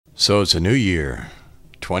So it's a new year,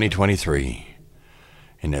 2023,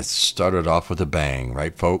 and it started off with a bang,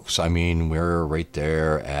 right, folks? I mean, we're right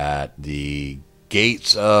there at the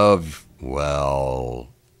gates of, well,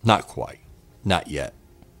 not quite, not yet,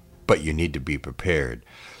 but you need to be prepared.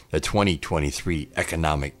 The 2023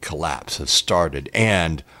 economic collapse has started,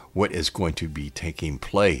 and what is going to be taking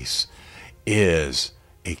place is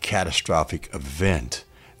a catastrophic event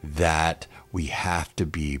that we have to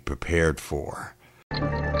be prepared for.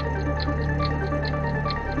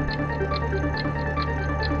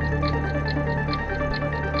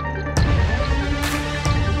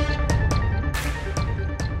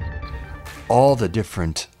 All the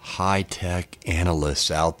different high-tech analysts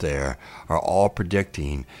out there are all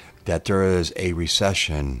predicting that there is a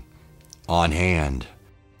recession on hand.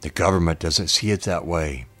 The government doesn't see it that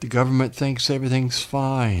way. The government thinks everything's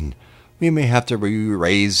fine. We may have to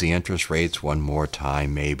raise the interest rates one more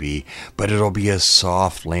time maybe, but it'll be a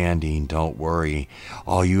soft landing, don't worry.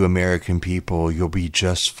 All you American people, you'll be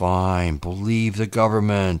just fine. Believe the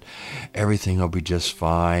government. Everything will be just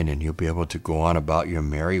fine, and you'll be able to go on about your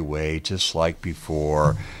merry way just like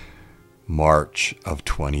before March of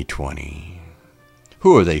 2020.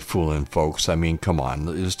 Who are they fooling, folks? I mean, come on.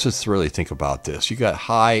 Let's just really think about this. You got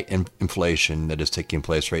high inflation that is taking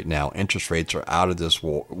place right now. Interest rates are out of this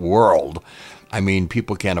world. I mean,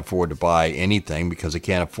 people can't afford to buy anything because they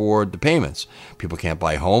can't afford the payments. People can't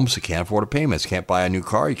buy homes, they can't afford the payments. Can't buy a new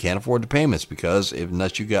car, you can't afford the payments because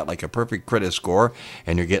unless you got like a perfect credit score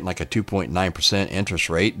and you're getting like a 2.9% interest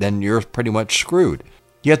rate, then you're pretty much screwed.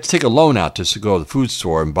 You have to take a loan out just to go to the food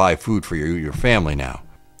store and buy food for your family now.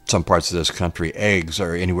 Some parts of this country, eggs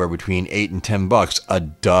are anywhere between $8 and $10 a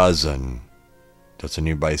dozen. Doesn't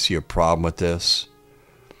anybody see a problem with this?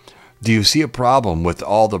 Do you see a problem with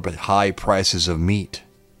all the high prices of meat,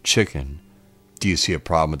 chicken? Do you see a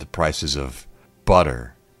problem with the prices of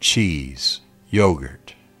butter, cheese,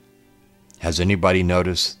 yogurt? Has anybody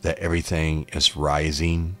noticed that everything is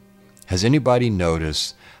rising? Has anybody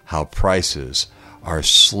noticed how prices are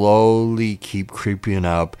slowly keep creeping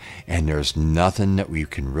up, and there's nothing that we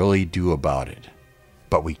can really do about it?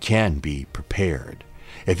 But we can be prepared.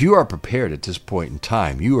 If you are prepared at this point in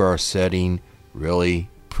time, you are setting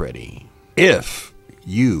really pretty. If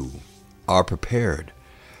you are prepared,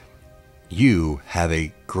 you have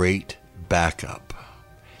a great backup.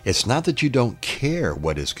 It's not that you don't care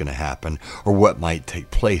what is going to happen or what might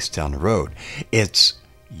take place down the road. It's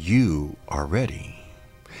you are ready.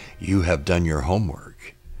 You have done your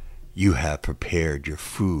homework. You have prepared your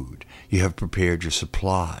food. You have prepared your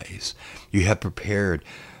supplies. You have prepared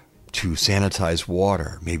to sanitize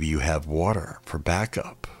water. Maybe you have water for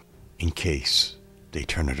backup in case they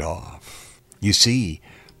turn it off. You see,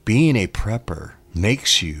 being a prepper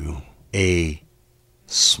makes you a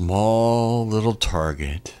small little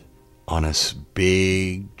target on a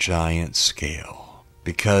big giant scale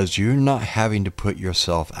because you're not having to put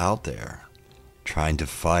yourself out there trying to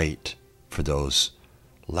fight for those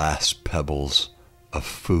last pebbles of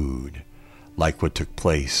food like what took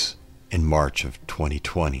place in March of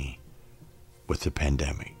 2020 with the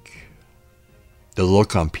pandemic. The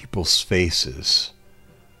look on people's faces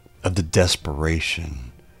of the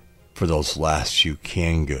desperation for those last few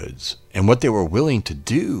canned goods and what they were willing to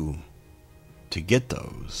do to get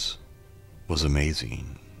those was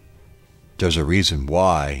amazing. There's a reason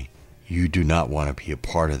why you do not want to be a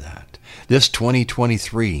part of that. This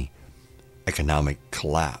 2023 economic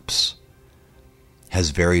collapse has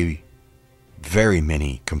very, very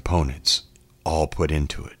many components all put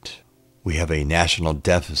into it. We have a national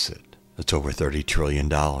deficit that's over $30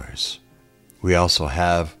 trillion. We also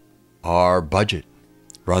have our budget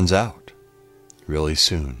runs out really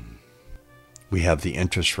soon. We have the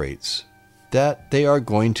interest rates that they are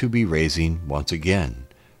going to be raising once again.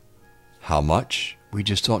 How much? We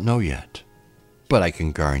just don't know yet. But I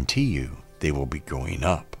can guarantee you they will be going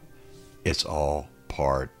up. It's all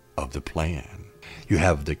part of the plan. You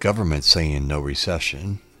have the government saying no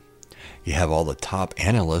recession. You have all the top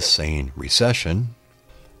analysts saying recession.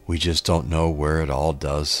 We just don't know where it all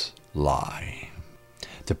does lie.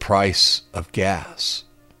 The price of gas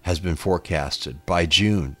has been forecasted by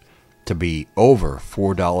June to be over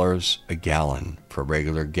 $4 a gallon for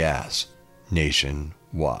regular gas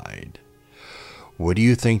nationwide. What do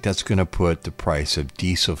you think that's going to put the price of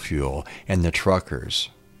diesel fuel and the truckers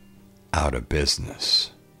out of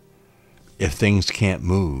business? If things can't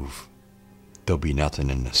move, there'll be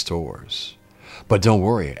nothing in the stores. But don't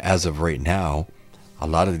worry, as of right now, a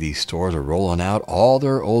lot of these stores are rolling out all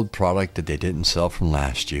their old product that they didn't sell from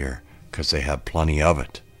last year because they have plenty of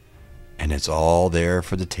it. And it's all there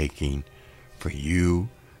for the taking for you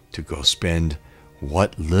to go spend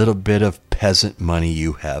what little bit of peasant money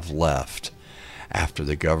you have left. After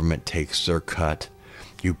the government takes their cut,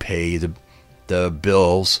 you pay the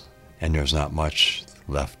bills, and there's not much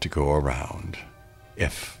left to go around,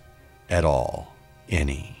 if at all,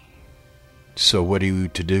 any. So what are you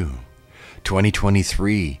to do?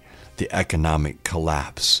 2023, the economic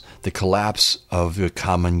collapse, the collapse of the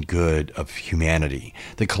common good of humanity,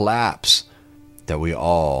 the collapse that we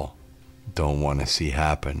all don't want to see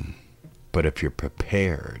happen. But if you're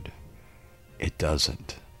prepared, it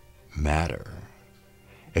doesn't matter.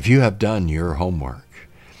 If you have done your homework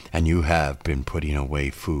and you have been putting away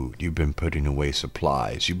food, you've been putting away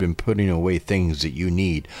supplies, you've been putting away things that you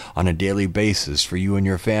need on a daily basis for you and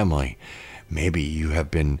your family, maybe you have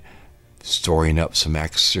been storing up some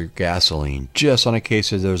extra gasoline just on a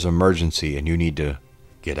case of there's an emergency and you need to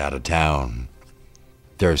get out of town.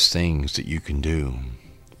 There's things that you can do.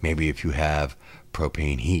 Maybe if you have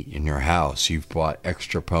propane heat in your house, you've bought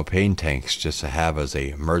extra propane tanks just to have as a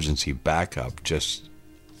emergency backup, just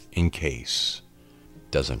in case.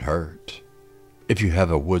 Doesn't hurt. If you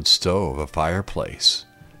have a wood stove, a fireplace,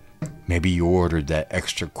 maybe you ordered that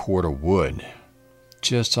extra cord of wood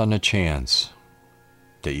just on the chance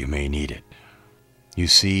that you may need it. You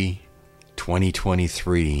see,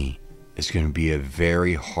 2023 is going to be a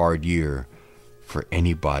very hard year for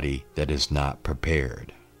anybody that is not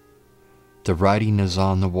prepared. The writing is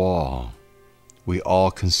on the wall. We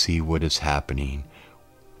all can see what is happening.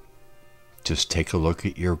 Just take a look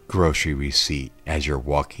at your grocery receipt as you're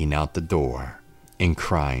walking out the door and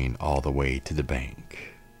crying all the way to the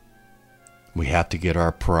bank. We have to get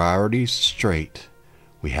our priorities straight.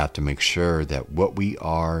 We have to make sure that what we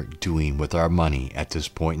are doing with our money at this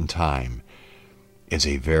point in time is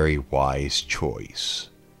a very wise choice.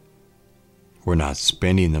 We're not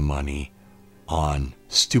spending the money on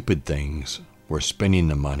stupid things. We're spending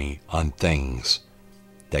the money on things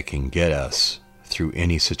that can get us through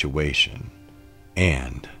any situation,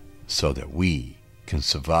 and so that we can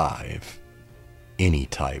survive any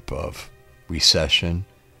type of recession,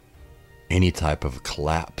 any type of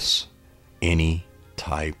collapse, any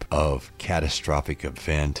type of catastrophic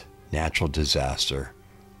event, natural disaster.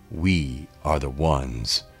 We are the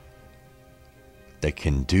ones that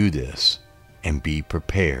can do this and be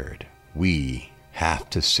prepared. We have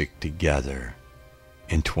to stick together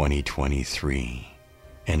in 2023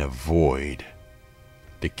 and avoid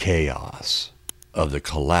the chaos of the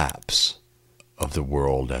collapse of the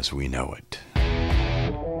world as we know it.